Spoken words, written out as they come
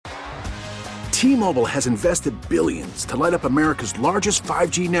T-Mobile has invested billions to light up America's largest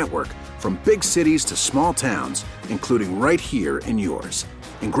 5G network, from big cities to small towns, including right here in yours.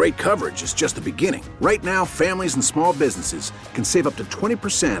 And great coverage is just the beginning. Right now, families and small businesses can save up to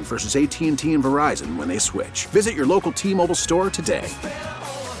 20% versus AT&T and Verizon when they switch. Visit your local T-Mobile store today.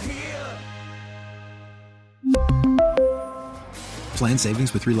 Plan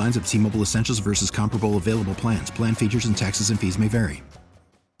savings with 3 lines of T-Mobile Essentials versus comparable available plans. Plan features and taxes and fees may vary.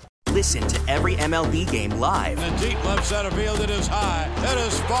 Listen to every MLB game live. In the deep left center field, it is high, it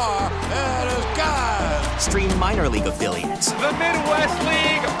is far, it is gone. Stream minor league affiliates. The Midwest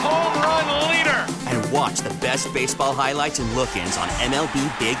League home run leader. And watch the best baseball highlights and look-ins on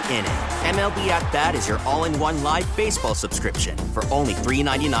MLB Big Inning. MLB At Bat is your all-in-one live baseball subscription for only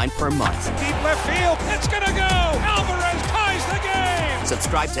 $3.99 per month. Deep left field, it's gonna go. Alvarez ties the game.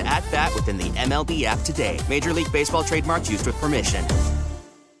 Subscribe to At Bat within the MLB app today. Major League Baseball trademarks used with permission.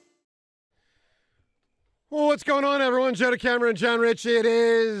 Well, what's going on, everyone? Joe DeCamera, John Ritchie. It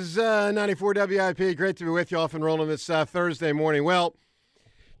is 94 WIP. Great to be with you off and rolling this Thursday morning. Well,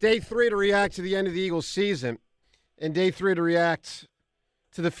 day 3 to react to the end of the Eagles season, and day 3 to react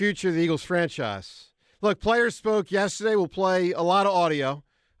to the future of the Eagles franchise. Look, players spoke yesterday. We'll play a lot of audio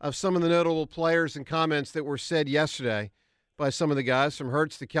of some of the notable players and comments that were said yesterday by some of the guys, from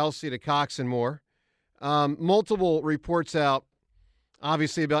Hurts to Kelsey to Cox and more. Multiple reports out,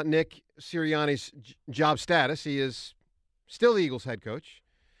 obviously, about Nick Sirianni's job status. He is still the Eagles head coach.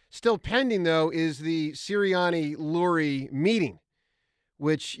 Still pending, though, is the Sirianni-Lurie meeting,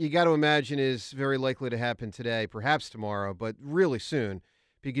 which you got to imagine is very likely to happen today, perhaps tomorrow, but really soon,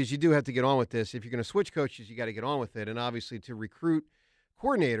 because you do have to get on with this. If you're going to switch coaches, you got to get on with it. And obviously, to recruit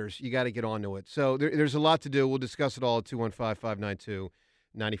coordinators, you got to get on to it. So there's a lot to do. We'll discuss it all at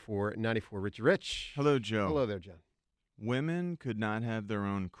 215-592-9494. Richie Rich. Hello, Joe. Hello there, John. Women could not have their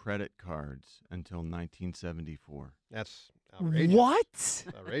own credit cards until 1974. That's outrageous. What? That's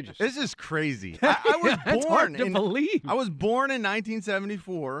outrageous. This is crazy. I was That's born hard to believe. I was born in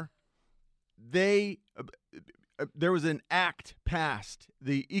 1974. There was an act passed,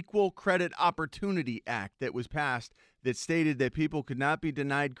 the Equal Credit Opportunity Act, that was passed that stated that people could not be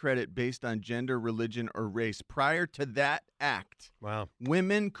denied credit based on gender, religion, or race. Prior to that act, wow,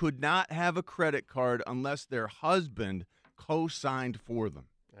 women could not have a credit card unless their husband co-signed for them.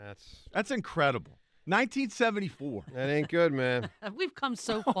 That's incredible. 1974. That ain't good, man. We've come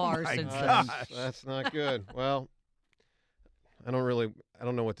so far since gosh. then. That's not good. Well, I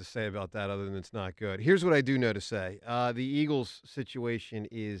don't know what to say about that other than it's not good. Here's what I do know to say. The Eagles situation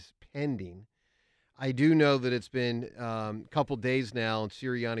is pending. I do know that it's been a couple days now, and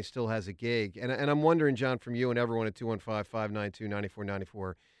Sirianni still has a gig. And I'm wondering, John, from you and everyone at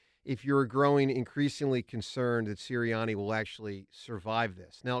 215-592-9494, if you're growing increasingly concerned that Sirianni will actually survive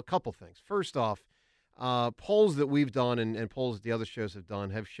this. Now, a couple things. First off, polls that we've done and polls that the other shows have done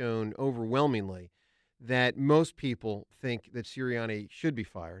have shown overwhelmingly that most people think that Sirianni should be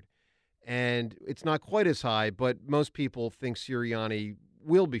fired. And it's not quite as high, but most people think Sirianni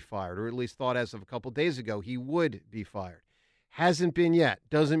will be fired, or at least thought as of a couple days ago he would be fired. Hasn't been yet.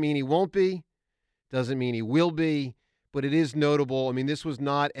 Doesn't mean he won't be. Doesn't mean he will be. But it is notable. I mean, this was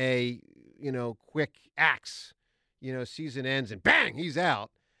not a, quick axe. Season ends and bang, he's out.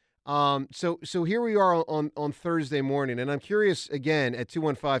 So here we are on Thursday morning, and I'm curious, again, at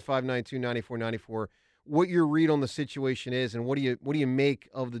 215-592-9494, what your read on the situation is, and what do you make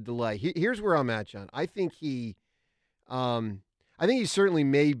of the delay? Here's where I'm at, John. I think he certainly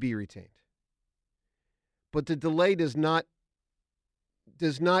may be retained, but the delay does not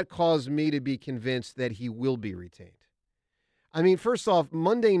cause me to be convinced that he will be retained. I mean, first off,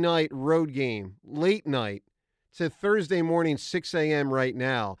 Monday night road game, late night, to Thursday morning, 6 a.m. right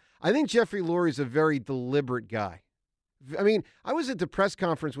now. I think Jeffrey Lurie's a very deliberate guy. I mean, I was at the press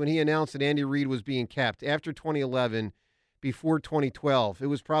conference when he announced that Andy Reid was being kept after 2011, before 2012. It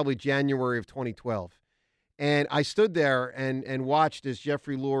was probably January of 2012. And I stood there and watched as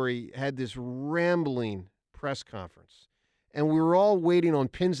Jeffrey Lurie had this rambling press conference. And we were all waiting on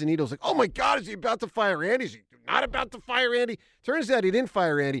pins and needles, like, oh, my God, is he about to fire Andy? Is he not about to fire Andy? Turns out he didn't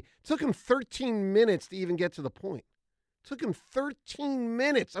fire Andy. It took him 13 minutes to even get to the point. It took him 13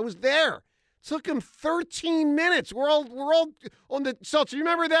 minutes. I was there. Took him 13 minutes. We're all on the so you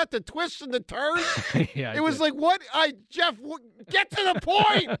remember that, the twists and the turns? Yeah, it was like, what? Jeff, get to the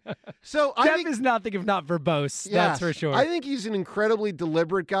point. So Jeff is nothing if not verbose. Yes, that's for sure. I think he's an incredibly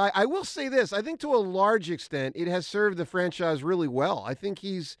deliberate guy. I will say this: I think to a large extent, it has served the franchise really well. I think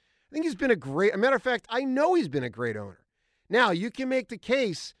he's been a great. As a matter of fact, I know he's been a great owner. Now you can make the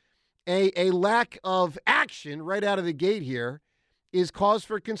case a lack of action right out of the gate here. is cause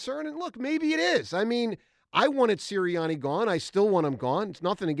for concern. And look, maybe it is. I mean, I wanted Sirianni gone. I still want him gone. It's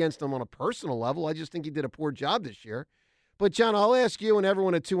nothing against him on a personal level. I just think he did a poor job this year. But, John, I'll ask you and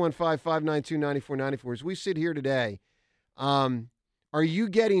everyone at 215-592-9494, as we sit here today, are you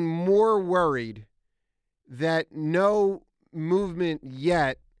getting more worried that no movement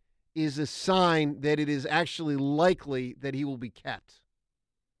yet is a sign that it is actually likely that he will be kept?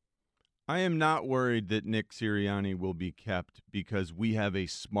 I am not worried that Nick Sirianni will be kept because we have a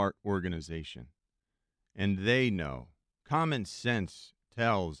smart organization. And they know. Common sense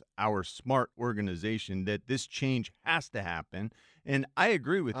tells our smart organization that this change has to happen. And I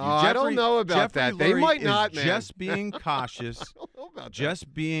agree with you. I don't know about that. They might not, man. Just being cautious. I don't know about just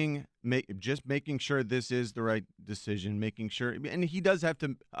making sure this is the right decision, making sure. And he does have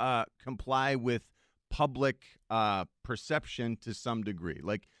to comply with public perception to some degree.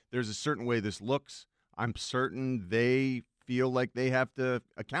 Like, there's a certain way this looks. I'm certain they feel like they have to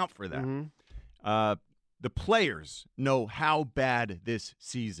account for that. Mm-hmm. The players know how bad this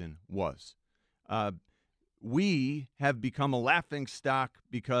season was. We have become a laughingstock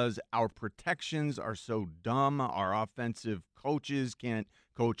because our protections are so dumb. Our offensive coaches can't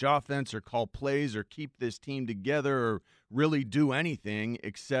coach offense or call plays or keep this team together or really do anything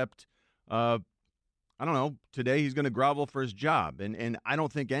except, I don't know, today he's going to grovel for his job. And I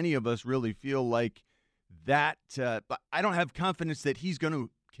don't think any of us really feel like that. But I don't have confidence that he's going to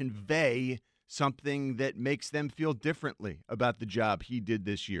convey something that makes them feel differently about the job he did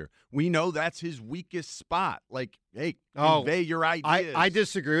this year. We know that's his weakest spot. Like, hey, convey your ideas. I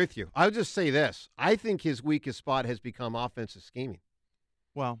disagree with you. I'll just say this. I think his weakest spot has become offensive scheming.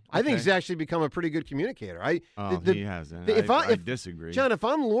 Well, okay. I think he's actually become a pretty good communicator. He hasn't. I disagree. John, if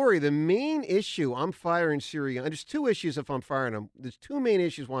I'm Laurie, the main issue I'm firing Sirianni, there's two issues if I'm firing him. There's two main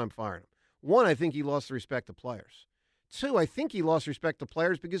issues why I'm firing him. One, I think he lost the respect of players. Two, I think he lost respect to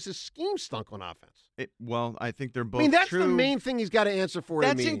players because his scheme stunk on offense. I think they're both. I mean, that's true. the main thing he's got to answer for.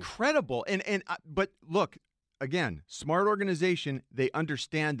 That's incredible. But look, again, smart organization. They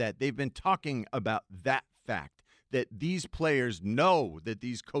understand that. They've been talking about that fact that these players know that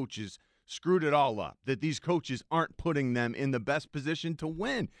these coaches screwed it all up. That these coaches aren't putting them in the best position to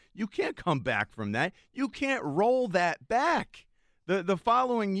win. You can't come back from that. You can't roll that back. The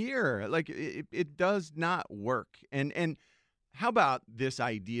following year, like it does not work. And how about this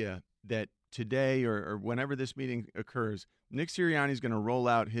idea that today or whenever this meeting occurs, Nick Sirianni is going to roll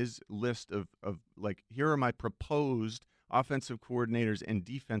out his list of like, here are my proposed offensive coordinators and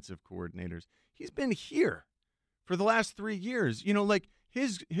defensive coordinators. He's been here for the last 3 years. You know, like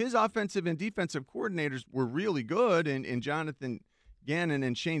his offensive and defensive coordinators were really good, and Jonathan Gannon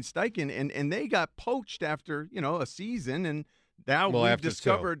and Shane Steichen, and they got poached after, a season, and now we've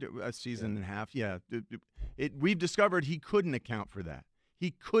discovered a season and a half. Yeah. We've discovered he couldn't account for that.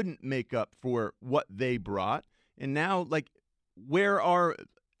 He couldn't make up for what they brought. And now, like,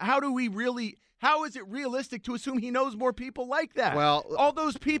 how is it realistic to assume he knows more people like that? Well, all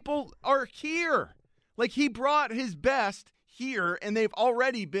those people are here. Like, he brought his best here, and they've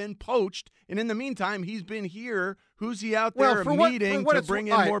already been poached. And in the meantime, he's been here. Who's he out there meeting to bring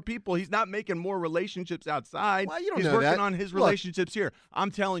in more people? He's not making more relationships outside. Well, you don't he's know working that. on his relationships here.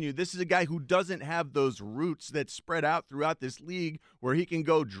 I'm telling you, this is a guy who doesn't have those roots that spread out throughout this league where he can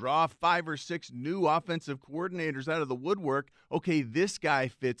go draw 5 or 6 new offensive coordinators out of the woodwork. Okay, this guy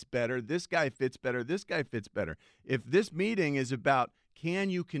fits better. This guy fits better. This guy fits better. If this meeting is about, can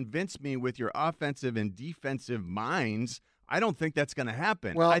you convince me with your offensive and defensive minds, I don't think that's going to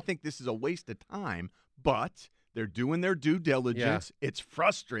happen. Well, I think this is a waste of time, but they're doing their due diligence. Yeah. It's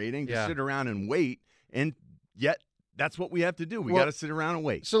frustrating to sit around and wait, and yet that's what we have to do. We got to sit around and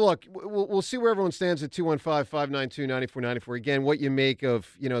wait. So, look, we'll see where everyone stands at 215-592-9494. Again, what you make of,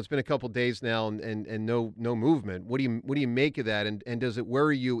 it's been a couple days now and no movement. What do you make of that, and does it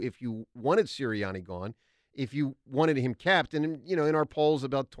worry you if you wanted Sirianni gone, if you wanted him kept? And, in our polls,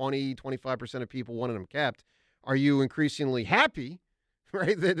 about 20-25% of people wanted him kept. Are you increasingly happy,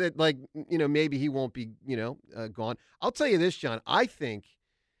 right, that maybe he won't be, gone? I'll tell you this, John. I think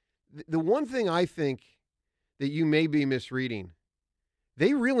the one thing I think that you may be misreading,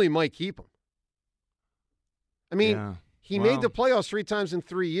 they really might keep him. I mean, he made the playoffs 3 times in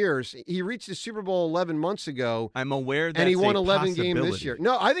 3 years. He reached the Super Bowl 11 months ago. I'm aware that, and he won 11 games this year.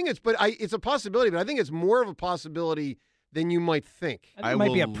 No, I think it's a possibility, but I think it's more of a possibility than you might think. I think it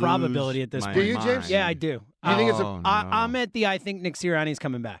might be a probability at this point. Do you, James? Yeah, I do. You think it's I'm at I think Nick Sirianni's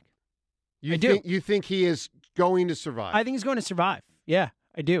coming back. You think he is going to survive? I think he's going to survive. Yeah,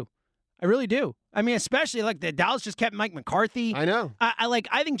 I do. I really do. I mean, especially like the Dallas just kept Mike McCarthy. I know.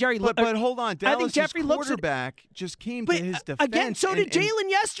 I think Jerry. But hold on, Dallas' quarterback just came to his defense. Again, so did Jalen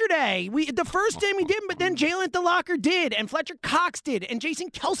yesterday. The first game we didn't, but then Jalen at the locker did, and Fletcher Cox did, and Jason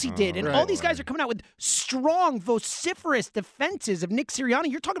Kelsey did, and all these guys are coming out with strong, vociferous defenses of Nick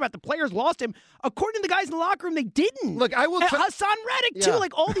Sirianni. You're talking about the players lost him. According to the guys in the locker room, they didn't. Look, I will. Hassan Reddick too.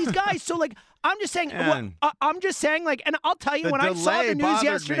 Like all these guys. So like, I'm just saying. Like, and I'll tell you, when I saw the news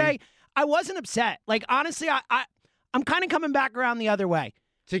yesterday. I wasn't upset. Like, honestly, I'm kind of coming back around the other way.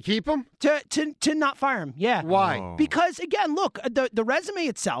 To keep him? To not fire him, yeah. Why? Oh. Because, again, look, the resume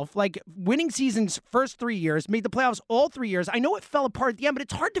itself, like winning seasons first 3 years, made the playoffs all 3 years. I know it fell apart at the end, but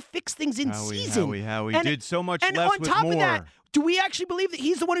it's hard to fix things in season. Howie did so much and less on with top more. of that, do we actually believe that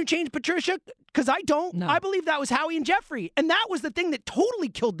he's the one who changed Patricia? Because I don't. No. I believe that was Howie and Jeffrey. And that was the thing that totally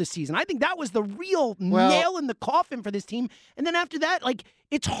killed this season. I think that was the real nail in the coffin for this team. And then after that, like,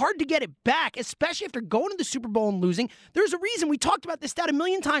 it's hard to get it back, especially after going to the Super Bowl and losing. There's a reason. We talked about this stat a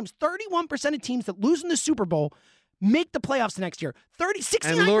million times. 31% of teams that lose in the Super Bowl make the playoffs the next year.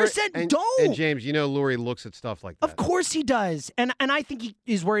 69% don't. And James, you know Lurie looks at stuff like that. Of course he does. And I think he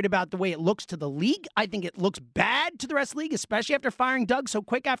is worried about the way it looks to the league. I think it looks bad to the rest of the league, especially after firing Doug so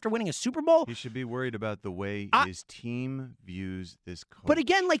quick after winning a Super Bowl. He should be worried about the way his team views this coach. But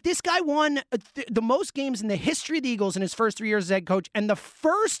again, like, this guy won the most games in the history of the Eagles in his first 3 years as head coach, and the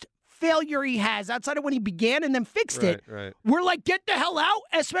first failure he has outside of when he began and then fixed it. Right. We're like, get the hell out,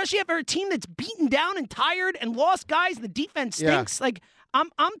 especially after a team that's beaten down and tired and lost guys. The defense stinks. Yeah. Like, I'm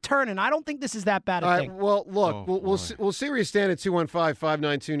turning. I don't think this is that bad a thing. Well, look, we'll see where you stand at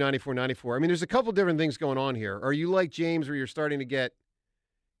 215-592-9494. I mean, there's a couple different things going on here. Are you like James, where you're starting to get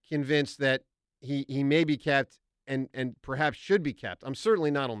convinced that he may be kept and perhaps should be kept? I'm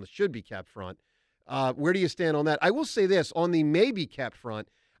certainly not on the should be kept front. Where do you stand on that? I will say this, on the may be kept front.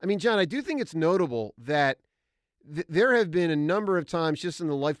 I mean, John, I do think it's notable that there have been a number of times just in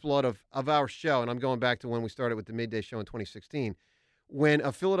the lifeblood of our show, and I'm going back to when we started with the midday show in 2016, when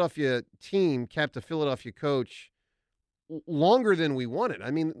a Philadelphia team kept a Philadelphia coach longer than we wanted.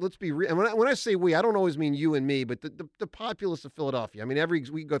 I mean, let's be real. And when I say we, I don't always mean you and me, but the populace of Philadelphia. I mean,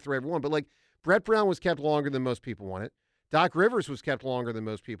 we go through everyone, but like Brett Brown was kept longer than most people wanted. Doc Rivers was kept longer than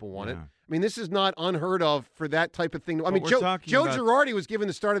most people wanted. Yeah. I mean, this is not unheard of for that type of thing. I mean, Joe Girardi was given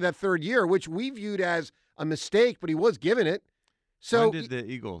the start of that third year, which we viewed as a mistake, but he was given it. So when did the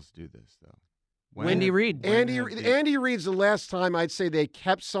Eagles do this, though? Andy Reid. Andy Reid's the last time I'd say they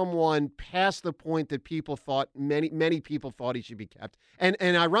kept someone past the point that people thought, many people thought he should be kept. And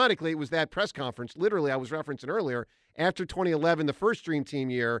ironically, it was that press conference, literally, I was referencing earlier, after 2011, the first Dream Team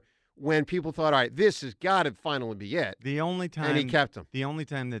year, when people thought, all right, this has got to finally be it. And he kept him. The only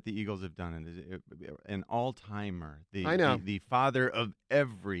time that the Eagles have done it is an all-timer. I know. The father of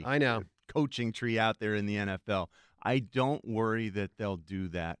every coaching tree out there in the NFL. I don't worry that they'll do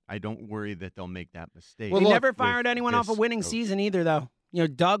that. I don't worry that they'll make that mistake. Well, he never fired anyone off a winning season either, though. You know,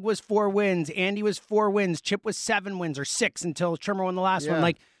 Doug was 4 wins. Andy was 4 wins. Chip was 7 wins or 6 until Trimmer won the last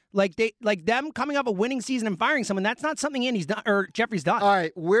one. Like them coming up a winning season and firing someone, that's not something Andy's done or Jeffrey's done. All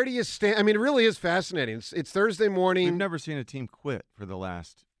right, where do you stand? I mean, it really is fascinating. It's Thursday morning. We've never seen a team quit for the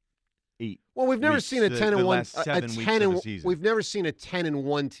last 8. Well, we've never seen a 10-1. We've never seen a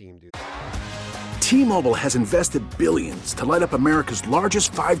 10-1 team do that. T-Mobile has invested billions to light up America's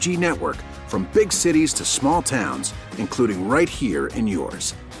largest 5G network, from big cities to small towns, including right here in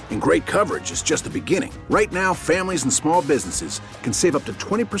yours. And great coverage is just the beginning. Right now, families and small businesses can save up to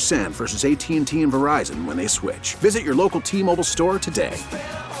 20% versus AT&T and Verizon when they switch. Visit your local T-Mobile store today.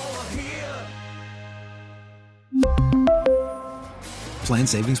 Plan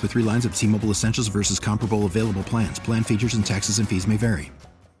savings with 3 lines of T-Mobile Essentials versus comparable available plans. Plan features and taxes and fees may vary.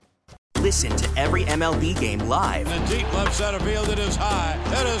 Listen to every MLB game live. In the deep left center field, it is high,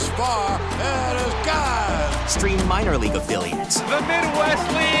 it is far, it is gone. Stream minor league affiliates. The Midwest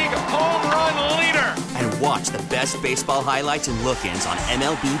League home run leader. And watch the best baseball highlights and look-ins on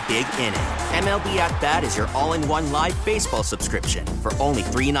MLB Big Inning. MLB At Bat is your all-in-one live baseball subscription for only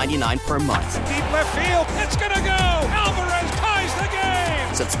 $3.99 per month. Deep left field, it's gonna go. Alvarez ties the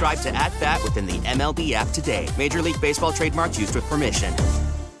game. Subscribe to At Bat within the MLB app today. Major League Baseball trademarks used with permission.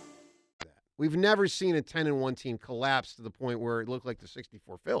 We've never seen a 10-1 team collapse to the point where it looked like the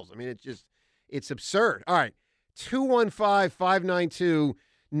 64 Phils. I mean, it's absurd. All right,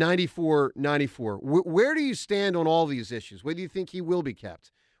 215-592-9494. Where do you stand on all these issues? Whether you think he will be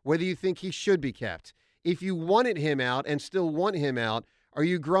kept, whether you think he should be kept. If you wanted him out and still want him out, are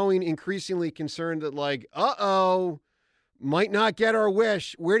you growing increasingly concerned that, like, might not get our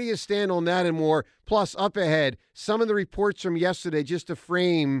wish? Where do you stand on that and more? Plus, up ahead, some of the reports from yesterday just to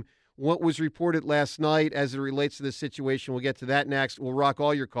frame what was reported last night as it relates to this situation. We'll get to that next. We'll rock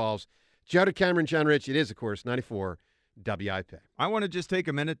all your calls. Joe DeCamera, John Rich. It is, of course, 94 WIP. I want to just take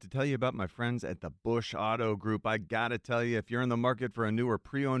a minute to tell you about my friends at the Bush Auto Group. I got to tell you, if you're in the market for a new or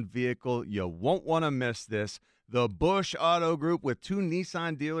pre-owned vehicle, you won't want to miss this. The Bush Auto Group, with 2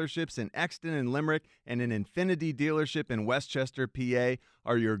 Nissan dealerships in Exton and Limerick and an Infiniti dealership in Westchester, PA,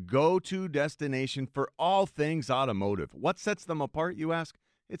 are your go-to destination for all things automotive. What sets them apart, you ask?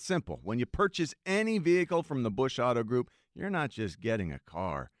 It's simple. When you purchase any vehicle from the Bush Auto Group, you're not just getting a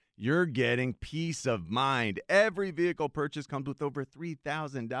car. You're getting peace of mind. Every vehicle purchase comes with over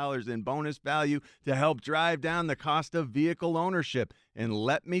 $3,000 in bonus value to help drive down the cost of vehicle ownership. And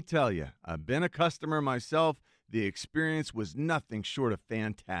let me tell you, I've been a customer myself. The experience was nothing short of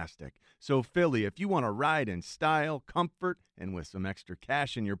fantastic. So, Philly, if you want to ride in style, comfort, and with some extra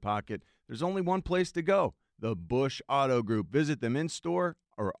cash in your pocket, there's only one place to go, the Bush Auto Group. Visit them in-store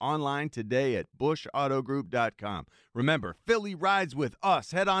or online today at bushautogroup.com. Remember, Philly rides with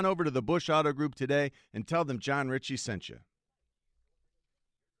us. Head on over to the Bush Auto Group today and tell them John Ritchie sent you.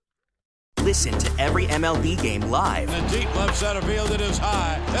 Listen to every MLB game live. In the deep left center field, it is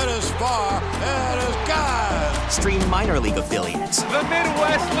high, it is far, it is gone. Stream minor league affiliates. The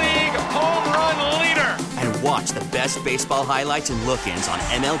Midwest League home run leader. And watch the best baseball highlights and look-ins on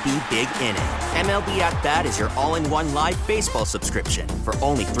MLB Big Inning. MLB At Bat is your all-in-one live baseball subscription for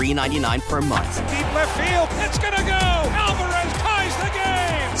only $3.99 per month. Deep left field, it's gonna go. Alvarez ties the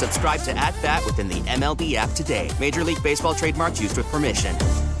game. Subscribe to At Bat within the MLB app today. Major League Baseball trademarks used with permission.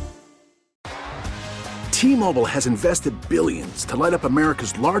 T-Mobile has invested billions to light up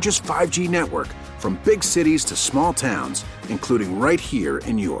America's largest 5G network, from big cities to small towns, including right here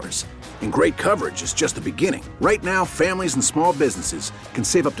in yours. And great coverage is just the beginning. Right now, families and small businesses can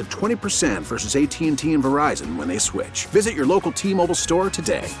save up to 20% versus AT&T and Verizon when they switch. Visit your local T-Mobile store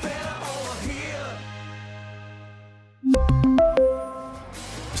today.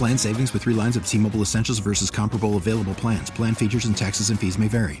 Plan savings with 3 lines of T-Mobile Essentials versus comparable available plans. Plan features and taxes and fees may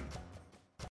vary.